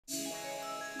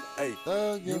Hey,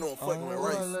 you know I'm fucking with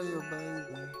race. I love you,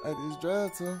 baby. I just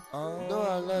drug to. Do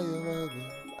I love you, baby?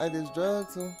 I just drug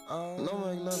to. No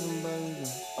make loving, baby.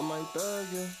 I might thug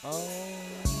you.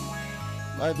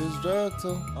 I just drug to.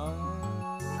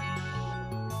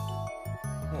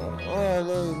 I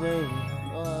love you, baby.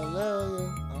 Oh, I love you.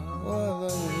 Oh, I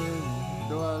love you, baby.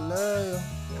 Do I love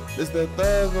you? It's that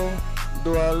thuggle.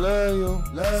 Do I love you?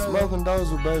 Smoking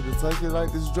dozer, baby. Take it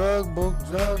like this drug book.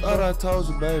 Thought I told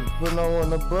you, baby. Put no one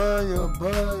to buy you.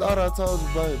 Thought I told you,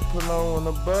 baby. Put no one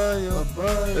to buy you.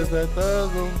 It's that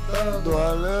thuggle. Do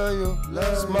I love you?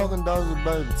 Smoking dozer,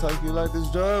 baby. Take you like this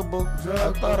drug book.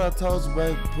 I thought I told you,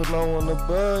 baby. Put no one to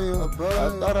buy you. I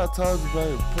thought I told you,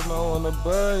 baby. Put no one to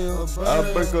buy you.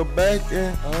 I break her back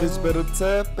in. Bitch better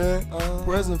tap in.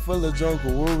 Present full of joker.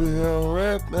 We'll be here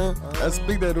rapping. I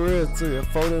speak that real to you.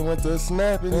 Before they went to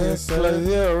snapping, like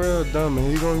he a real dummy,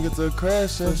 he gon' get to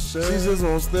crashing. She just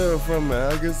won't steal from me.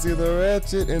 I can see the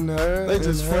ratchet in her. They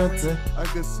just frontin'. I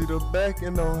can see the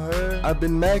backing on her. I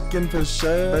been macking for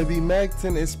sure. Baby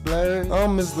Macton is splurred.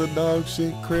 I'm Mr. Dog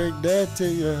shit. Craig that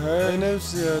till you heard. And if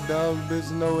she a dog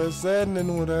bitch, know what's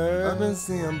happening with her. I been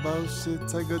seeing both shit.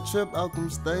 Take a trip out them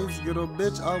states. Get a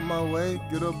bitch out my way.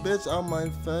 Get a bitch out my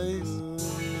face.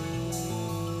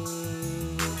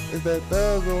 It's that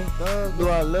thuggle. Do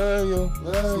I love you?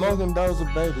 Smoking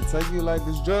dozer, baby. Take you like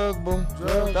this drug boom.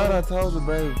 Thought I told you,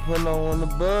 baby. Put no one to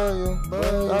buy you.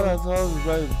 Thought I told you,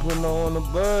 baby. Put no one to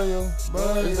buy you.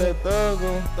 It's that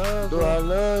thuggle. Do I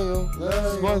love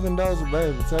you? Smoking dozer,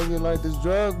 baby. Take you like this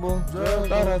drug boom.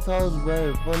 Thought I told you,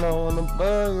 baby. Put no one to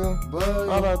buy you.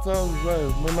 Thought I told you,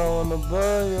 baby. Put no one to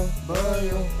buy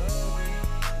you.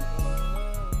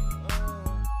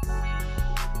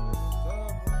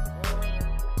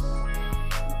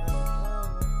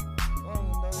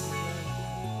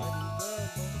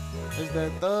 It's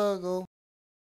that thuggle.